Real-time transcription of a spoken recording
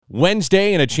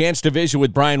Wednesday, and a chance to visit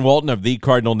with Brian Walton of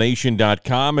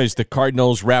thecardinalnation.com as the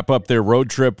Cardinals wrap up their road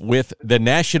trip with the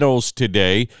Nationals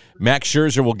today. Max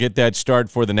Scherzer will get that start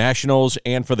for the Nationals,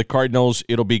 and for the Cardinals,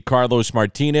 it'll be Carlos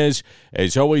Martinez.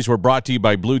 As always, we're brought to you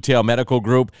by Blue Tail Medical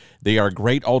Group. They are a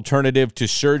great alternative to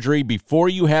surgery. Before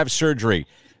you have surgery,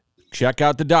 check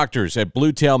out the doctors at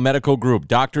Blue Tail Medical Group.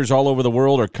 Doctors all over the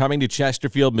world are coming to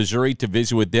Chesterfield, Missouri to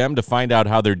visit with them to find out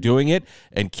how they're doing it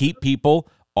and keep people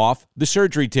off the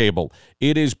surgery table.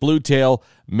 It is Blue Tail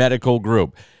Medical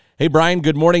Group. Hey, Brian,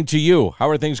 good morning to you. How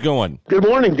are things going? Good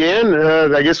morning, Dan.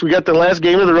 I guess we got the last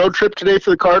game of the road trip today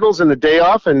for the Cardinals and the day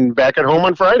off and back at home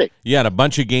on Friday. Yeah, and a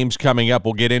bunch of games coming up.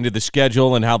 We'll get into the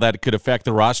schedule and how that could affect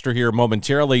the roster here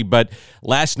momentarily. But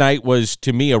last night was,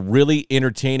 to me, a really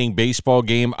entertaining baseball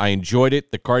game. I enjoyed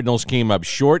it. The Cardinals came up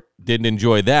short. Didn't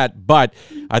enjoy that. But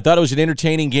I thought it was an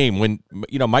entertaining game when,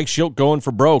 Mike Schilt going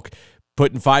for broke,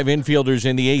 putting 5 infielders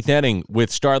in the 8th inning with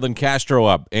Starlin Castro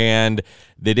up, and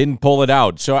they didn't pull it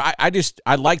out. So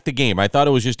I liked the game. I thought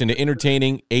it was just an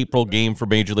entertaining April game for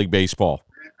Major League Baseball.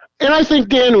 And I think,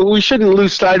 Dan, we shouldn't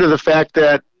lose sight of the fact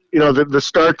that, the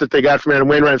start that they got from Adam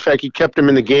Wainwright, in fact, he kept him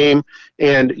in the game,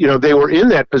 and, they were in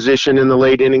that position in the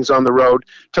late innings on the road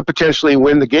to potentially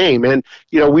win the game. And,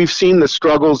 we've seen the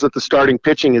struggles that the starting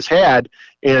pitching has had,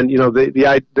 and,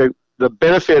 the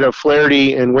benefit of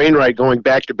Flaherty and Wainwright going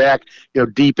back-to-back,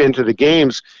 deep into the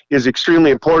games is extremely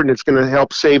important. It's going to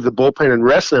help save the bullpen and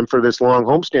rest them for this long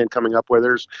homestand coming up where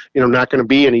there's, not going to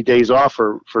be any days off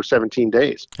for 17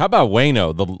 days. How about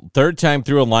Waino? The third time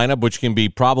through a lineup, which can be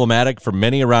problematic for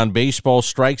many around baseball,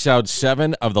 strikes out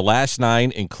 7 of the last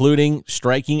 9, including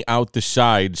striking out the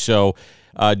side. So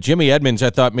Jimmy Edmonds, I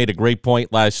thought, made a great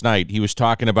point last night. He was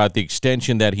talking about the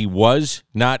extension that he was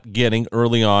not getting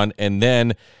early on, and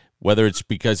then whether it's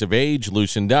because of age,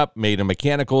 loosened up, made a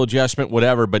mechanical adjustment,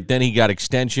 whatever, but then he got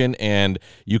extension, and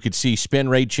you could see spin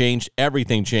rate changed,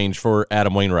 everything changed for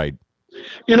Adam Wainwright.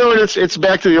 And it's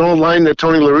back to the old line that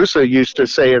Tony La Russa used to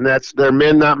say, and that's they're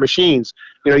men, not machines.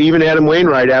 Even Adam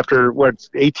Wainwright, after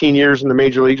 18 years in the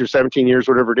major leagues or 17 years,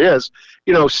 whatever it is,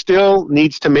 still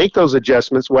needs to make those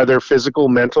adjustments, whether physical,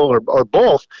 mental, or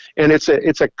both. And it's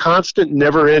a constant,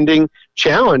 never-ending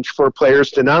challenge for players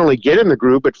to not only get in the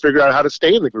groove but figure out how to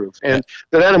stay in the groove. And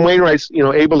that Adam Wainwright's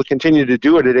able to continue to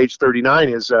do it at age 39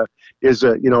 is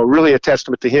really a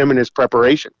testament to him and his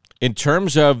preparation. In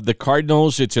terms of the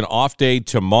Cardinals, it's an off day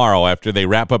tomorrow after they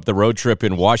wrap up the road trip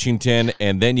in Washington,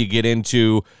 and then you get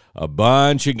into a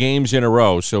bunch of games in a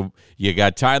row. So you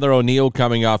got Tyler O'Neill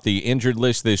coming off the injured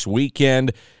list this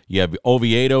weekend. You have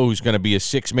Oviedo, who's going to be a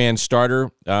 6-man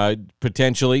starter,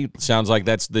 potentially. Sounds like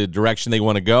that's the direction they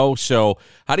want to go. So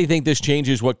how do you think this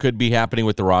changes what could be happening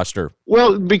with the roster?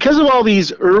 Well, because of all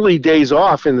these early days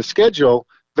off in the schedule,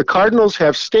 the Cardinals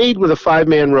have stayed with a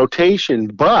 5-man rotation,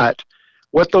 but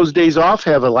what those days off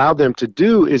have allowed them to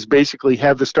do is basically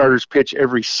have the starters pitch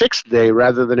every 6th day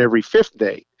rather than every 5th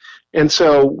day. And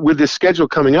so with this schedule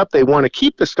coming up, they want to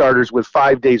keep the starters with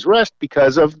 5 days rest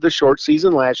because of the short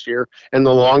season last year and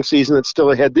the long season that's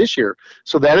still ahead this year.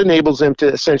 So that enables them to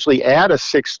essentially add a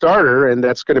 6th starter, and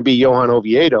that's going to be Johan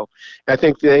Oviedo. I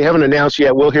think they haven't announced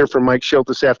yet. We'll hear from Mike Schilt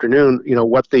this afternoon,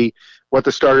 what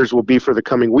the starters will be for the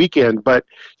coming weekend. But,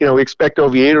 we expect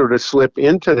Oviedo to slip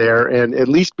into there and at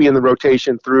least be in the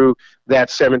rotation through that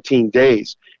 17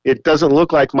 days. It doesn't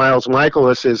look like Miles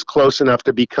Michaelis is close enough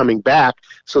to be coming back.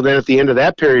 So then at the end of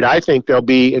that period, I think there'll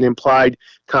be an implied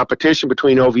competition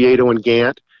between Oviedo and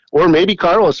Gant, or maybe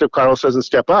Carlos if Carlos doesn't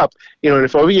step up. And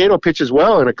if Oviedo pitches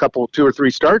well in a couple, 2 or 3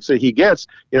 starts that he gets,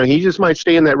 he just might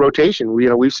stay in that rotation.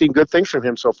 We've seen good things from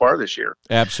him so far this year.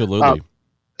 Absolutely.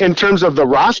 In terms of the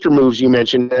roster moves you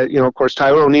mentioned, of course,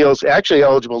 Tyler O'Neill's actually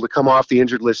eligible to come off the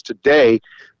injured list today,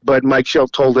 but Mike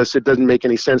Schilt told us it doesn't make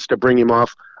any sense to bring him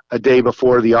off a day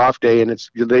before the off day, and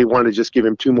they want to just give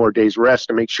him 2 more days rest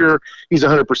to make sure he's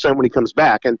 100% when he comes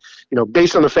back. And,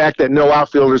 based on the fact that no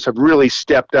outfielders have really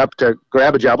stepped up to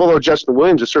grab a job, although Justin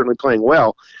Williams is certainly playing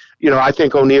well, I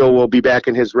think O'Neill will be back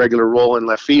in his regular role in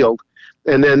left field.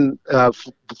 And then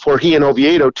for he and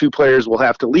Oviedo, 2 players will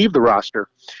have to leave the roster.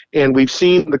 And we've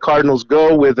seen the Cardinals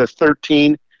go with a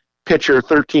 13-pitcher,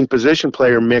 13-position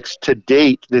player mix to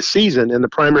date this season, and the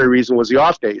primary reason was the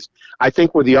off days. I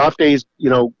think with the off days,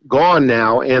 gone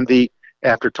now and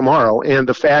after tomorrow, and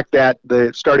the fact that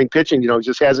the starting pitching,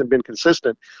 just hasn't been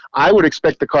consistent, I would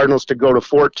expect the Cardinals to go to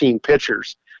 14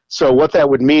 pitchers. So what that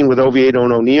would mean with Oviedo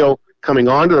and O'Neill coming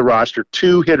onto the roster,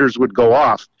 2 hitters would go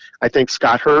off. I think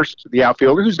Scott Hurst, the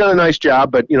outfielder, who's done a nice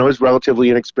job, but is relatively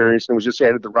inexperienced and was just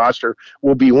added to the roster,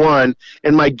 will be one.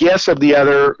 And my guess of the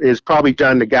other is probably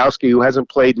John Nagowski, who hasn't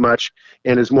played much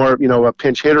and is more, a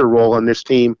pinch hitter role on this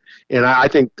team. And I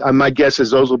think my guess is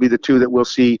those will be the 2 that we'll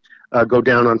see go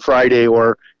down on Friday,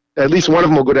 or at least one of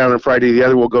them will go down on Friday. The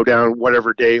other will go down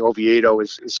whatever day Oviedo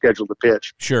is scheduled to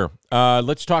pitch. Sure.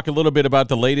 Let's talk a little bit about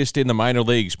the latest in the minor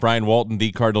leagues. Brian Walton,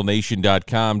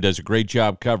 thecardinalnation.com, does a great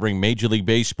job covering Major League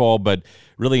Baseball, but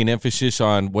really an emphasis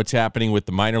on what's happening with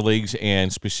the minor leagues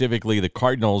and specifically the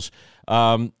Cardinals.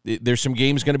 There's some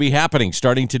games going to be happening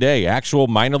starting today, actual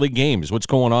minor league games. What's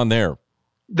going on there?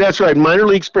 That's right. Minor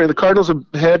league spring. The Cardinals have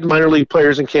had minor league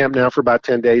players in camp now for about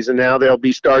 10 days, and now they'll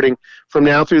be starting from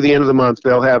now through the end of the month.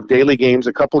 They'll have daily games,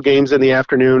 a couple games in the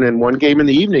afternoon and one game in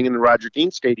the evening in the Roger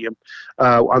Dean Stadium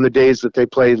on the days that they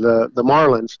play the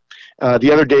Marlins.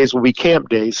 The other days will be camp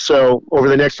days. So over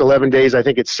the next 11 days, I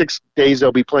think it's 6 days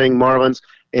they'll be playing Marlins,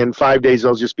 and 5 days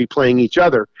they'll just be playing each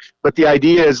other. But the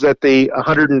idea is that the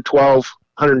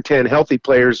 110 healthy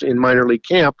players in minor league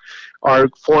camp are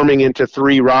forming into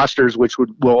 3 rosters, which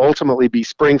will ultimately be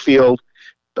Springfield,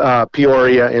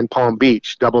 Peoria, and Palm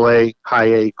Beach, AA, High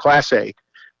A, Class A.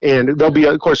 And there'll be,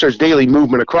 of course, there's daily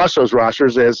movement across those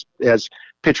rosters as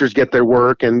pitchers get their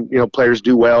work and players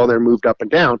do well, they're moved up and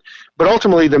down. But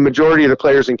ultimately, the majority of the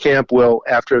players in camp will,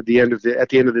 at the end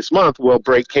of this month, will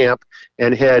break camp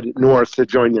and head north to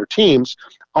join their teams.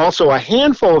 Also, a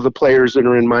handful of the players that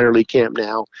are in minor league camp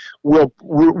now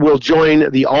will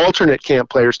join the alternate camp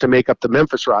players to make up the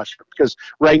Memphis roster. Because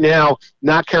right now,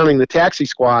 not counting the taxi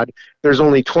squad, there's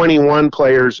only 21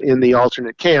 players in the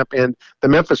alternate camp, and the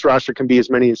Memphis roster can be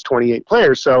as many as 28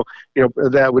 players. So,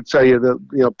 that would tell you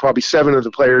that probably 7 of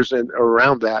the players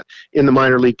around that in the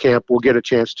minor league camp will get a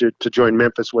chance to join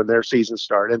Memphis when their season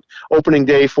starts. And opening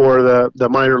day for the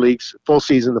minor leagues full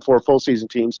season, the 4 full season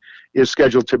teams, is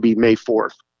scheduled to be May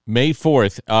 4th. May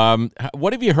 4th.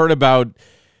 What have you heard about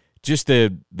just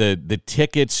the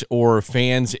tickets or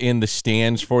fans in the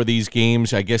stands for these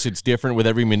games? I guess it's different with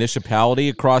every municipality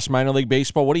across minor league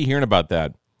baseball. What are you hearing about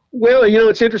that? Well,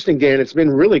 it's interesting, Dan. It's been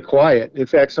really quiet. In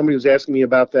fact, somebody was asking me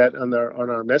about that on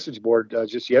our message board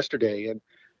just yesterday.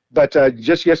 But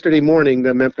just yesterday morning,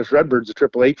 the Memphis Redbirds, the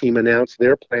AAA team, announced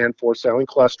their plan for selling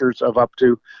clusters of up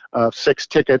to 6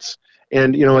 tickets.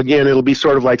 And, again, it'll be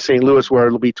sort of like St. Louis, where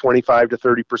it'll be 25 to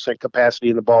 30% capacity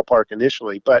in the ballpark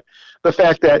initially. But the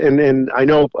fact that, and I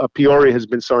know Peoria has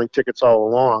been selling tickets all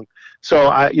along. So,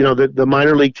 the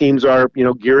minor league teams are,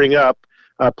 gearing up,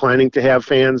 planning to have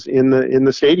fans in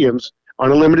the stadiums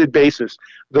on a limited basis.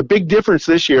 The big difference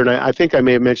this year, and I think I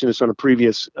may have mentioned this on a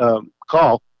previous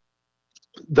call,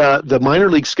 the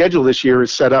minor league schedule this year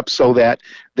is set up so that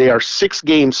they are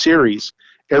 6-game series.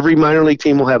 Every minor league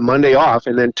team will have Monday off,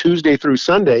 and then Tuesday through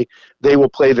Sunday, they will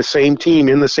play the same team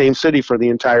in the same city for the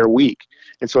entire week.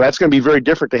 And so that's going to be very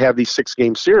different to have these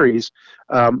 6-game series,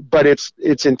 but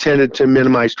it's intended to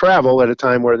minimize travel at a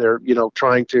time where they're,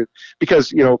 trying to,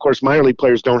 because, of course, minor league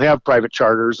players don't have private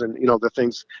charters and, the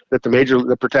things that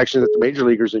the protection that the major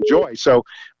leaguers enjoy. So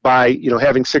by,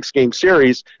 having 6-game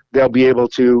series, they'll be able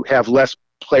to have less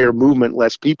player movement,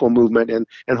 less people movement, and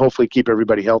hopefully keep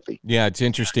everybody healthy. Yeah, it's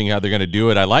interesting how they're going to do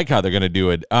it. I like how they're going to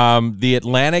do it. The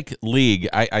Atlantic League,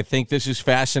 I think this is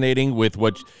fascinating with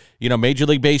what, Major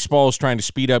League Baseball is trying to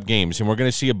speed up games, and we're going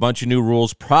to see a bunch of new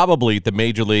rules probably at the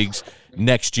major leagues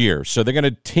next year. So they're going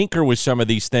to tinker with some of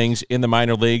these things in the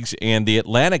minor leagues, and the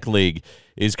Atlantic League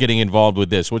is getting involved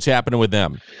with this. What's happening with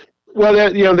them? Well,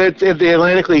 the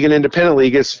Atlantic League and Independent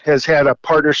League has had a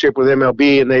partnership with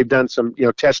MLB, and they've done some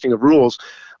testing of rules.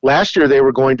 Last year, they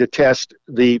were going to test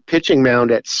the pitching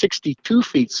mound at 62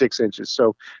 feet 6 inches,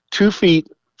 so 2 feet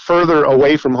further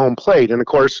away from home plate. And of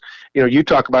course, you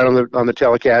talk about on the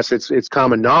telecast, it's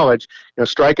common knowledge.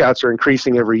 Strikeouts are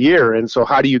increasing every year, and so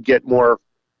how do you get more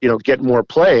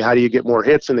play? How do you get more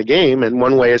hits in the game? And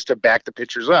one way is to back the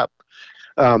pitchers up.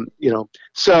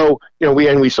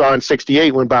 We saw in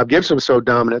 '68 when Bob Gibson was so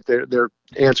dominant, their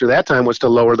answer that time was to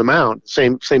lower the mound.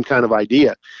 Same kind of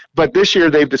idea. But this year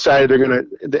they've decided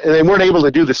they weren't able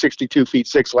to do the 62 feet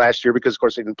 6 last year because of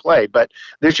course they didn't play. But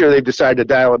this year they've decided to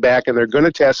dial it back, and they're going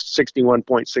to test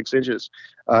 61.6 inches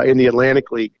in the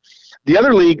Atlantic League. The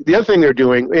other thing they're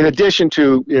doing, in addition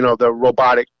to the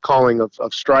robotic calling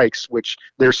of strikes, which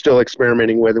they're still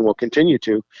experimenting with and will continue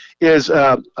to, is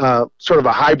sort of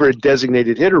a hybrid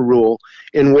designated hitter rule,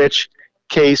 in which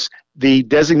case the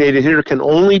designated hitter can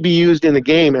only be used in the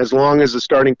game as long as the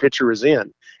starting pitcher is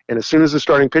in. And as soon as the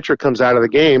starting pitcher comes out of the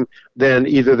game, then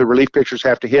either the relief pitchers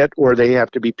have to hit or they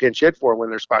have to be pinch hit for when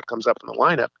their spot comes up in the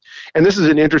lineup. And this is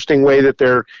an interesting way that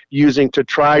they're using to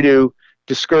try to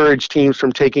discourage teams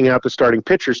from taking out the starting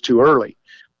pitchers too early.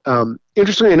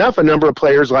 Interestingly enough, a number of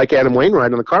players like Adam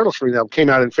Wainwright on the Cardinals, for example, came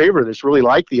out in favor of this, really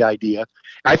liked the idea.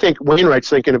 I think Wainwright's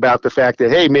thinking about the fact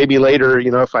that, hey, maybe later,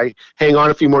 if I hang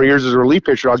on a few more years as a relief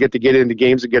pitcher, I'll get to get into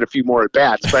games and get a few more at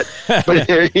bats. But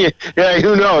yeah,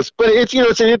 who knows? But it's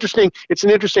an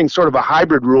interesting sort of a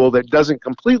hybrid rule that doesn't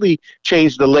completely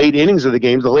change the late innings of the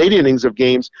games. The late innings of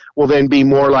games will then be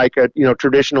more like a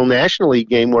traditional National League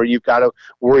game where you've got to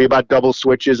worry about double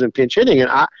switches and pinch hitting.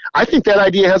 And I think that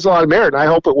idea has a lot of merit, and I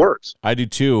hope it works. I do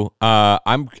too.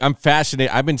 I'm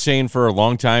fascinated. I've been saying for a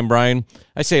long time, Brian.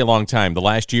 I say a long time. The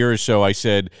last year or so, I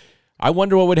said, I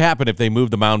wonder what would happen if they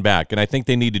moved the mound back, and I think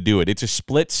they need to do it. It's a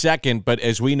split second, but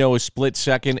as we know, a split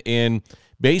second in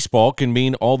baseball can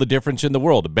mean all the difference in the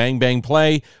world. A bang-bang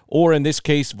play, or in this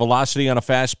case, velocity on a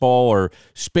fastball or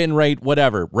spin rate,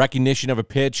 whatever, recognition of a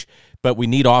pitch, but we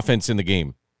need offense in the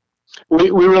game. We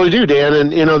really do, Dan,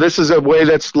 and this is a way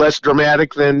that's less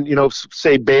dramatic than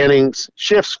say banning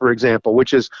shifts, for example,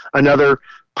 which is another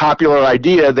popular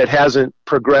idea that hasn't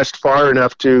progressed far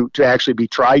enough to actually be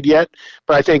tried yet.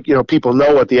 But I think people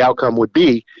know what the outcome would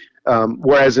be.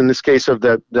 Whereas in this case of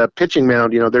the pitching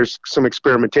mound, there's some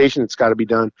experimentation that's got to be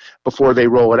done before they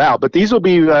roll it out. But these will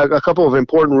be a couple of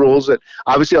important rules that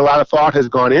obviously a lot of thought has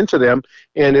gone into them,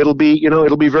 and it'll be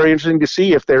very interesting to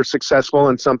see if they're successful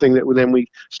and something that then we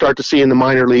start to see in the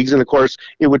minor leagues. And of course,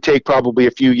 it would take probably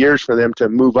a few years for them to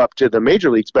move up to the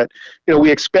major leagues. But we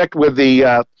expect with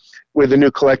the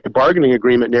new collective bargaining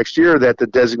agreement next year that the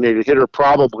designated hitter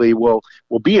probably will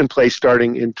be in place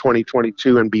starting in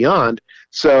 2022 and beyond.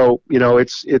 So,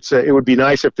 it would be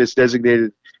nice if this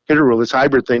designated hitter rule, this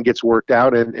hybrid thing, gets worked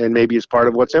out and maybe is part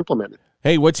of what's implemented.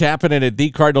 Hey, what's happening at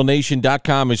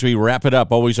thecardinalnation.com as we wrap it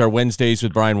up? Always our Wednesdays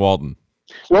with Brian Walton.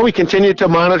 Well, we continue to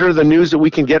monitor the news that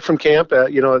we can get from camp.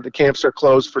 The camps are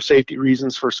closed for safety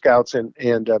reasons for scouts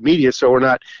and media, so we're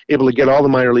not able to get all the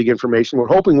minor league information. We're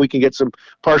hoping we can get some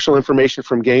partial information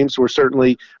from games. We're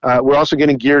also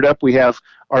getting geared up. We have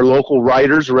our local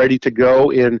writers ready to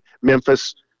go in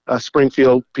Memphis,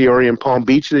 Springfield, Peoria, and Palm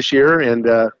Beach this year, and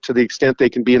to the extent they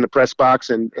can be in the press box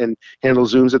and handle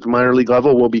Zooms at the minor league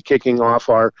level, we'll be kicking off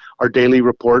our daily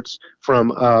reports from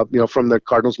the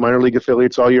Cardinals minor league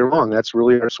affiliates all year long. That's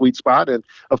really our sweet spot. And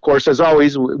of course, as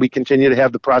always, we continue to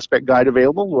have the prospect guide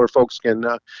available where folks can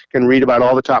read about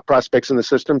all the top prospects in the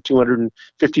system.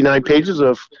 259 pages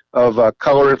of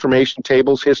color information,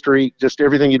 tables, history, just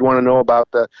everything you'd want to know about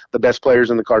the best players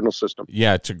in the Cardinals system.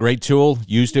 Yeah, it's a great tool.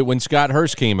 Used it when Scott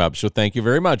Hurst came up. So thank you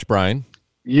very much, Brian.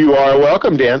 You are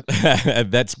welcome, Dan.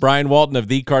 That's Brian Walton of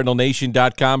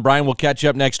thecardinalnation.com. Brian, we'll catch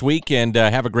up next week, and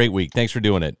have a great week. Thanks for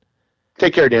doing it.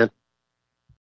 Take care, Dan.